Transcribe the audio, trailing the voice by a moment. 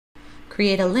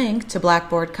Create a link to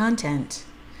Blackboard content.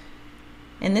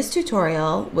 In this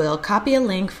tutorial, we'll copy a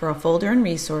link for a folder and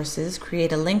resources,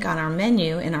 create a link on our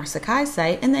menu in our Sakai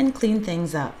site, and then clean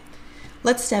things up.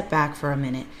 Let's step back for a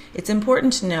minute. It's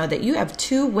important to know that you have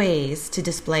two ways to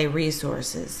display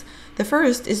resources. The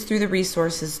first is through the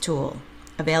Resources tool,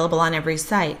 available on every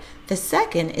site. The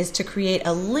second is to create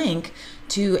a link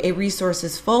to a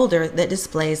resources folder that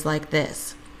displays like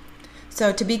this.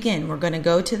 So to begin, we're going to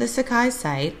go to the Sakai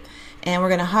site and we're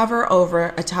going to hover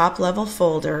over a top level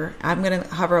folder. I'm going to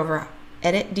hover over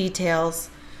Edit Details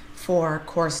for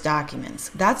Course Documents.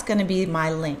 That's going to be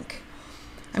my link.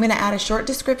 I'm going to add a short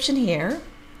description here,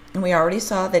 and we already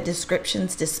saw that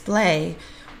descriptions display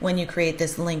when you create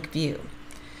this link view.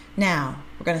 Now,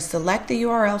 we're going to select the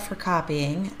URL for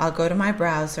copying. I'll go to my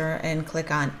browser and click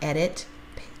on Edit,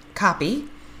 Copy,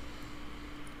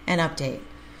 and Update.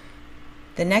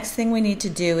 The next thing we need to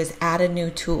do is add a new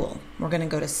tool. We're going to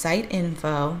go to Site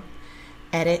Info,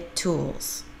 Edit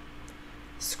Tools.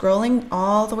 Scrolling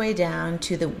all the way down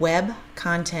to the Web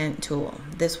Content tool.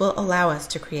 This will allow us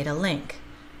to create a link.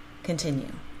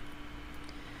 Continue.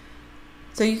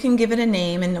 So you can give it a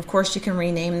name, and of course you can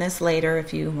rename this later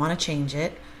if you want to change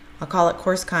it. I'll call it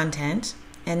Course Content,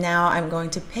 and now I'm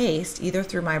going to paste either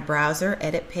through my browser,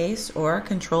 Edit Paste, or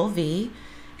Control V,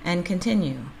 and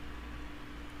continue.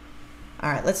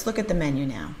 Alright, let's look at the menu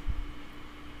now.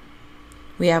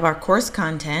 We have our course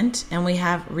content and we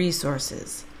have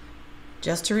resources.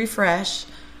 Just to refresh,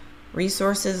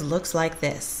 resources looks like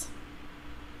this.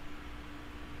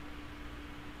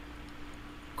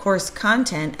 Course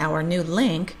content, our new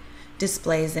link,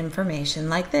 displays information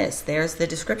like this. There's the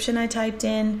description I typed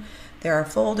in. There are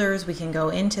folders. We can go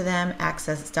into them,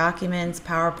 access documents,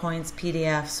 PowerPoints,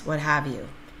 PDFs, what have you.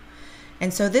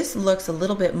 And so this looks a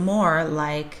little bit more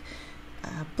like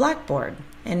Blackboard,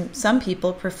 and some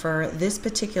people prefer this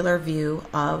particular view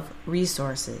of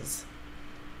resources.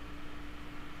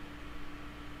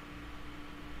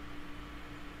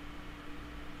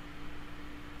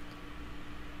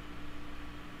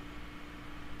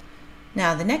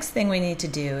 Now the next thing we need to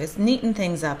do is neaten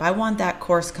things up. I want that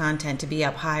course content to be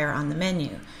up higher on the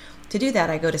menu. To do that,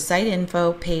 I go to Site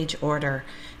Info, Page Order,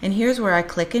 and here's where I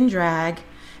click and drag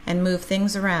and move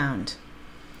things around.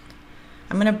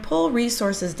 I'm going to pull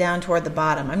resources down toward the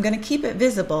bottom. I'm going to keep it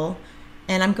visible,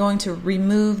 and I'm going to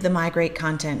remove the Migrate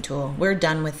Content tool. We're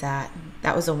done with that.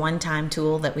 That was a one-time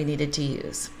tool that we needed to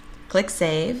use. Click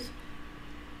Save,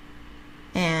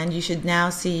 and you should now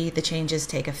see the changes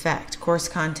take effect. Course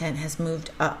content has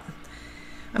moved up.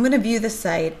 I'm going to view the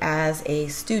site as a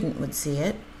student would see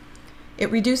it.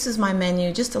 It reduces my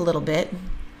menu just a little bit,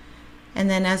 and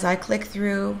then as I click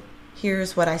through,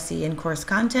 here's what I see in course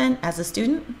content as a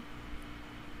student.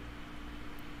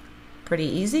 Pretty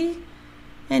easy.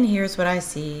 And here's what I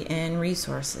see in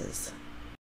resources.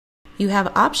 You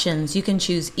have options. You can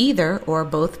choose either or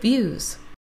both views.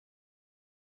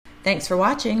 Thanks for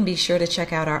watching. Be sure to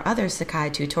check out our other Sakai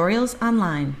tutorials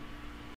online.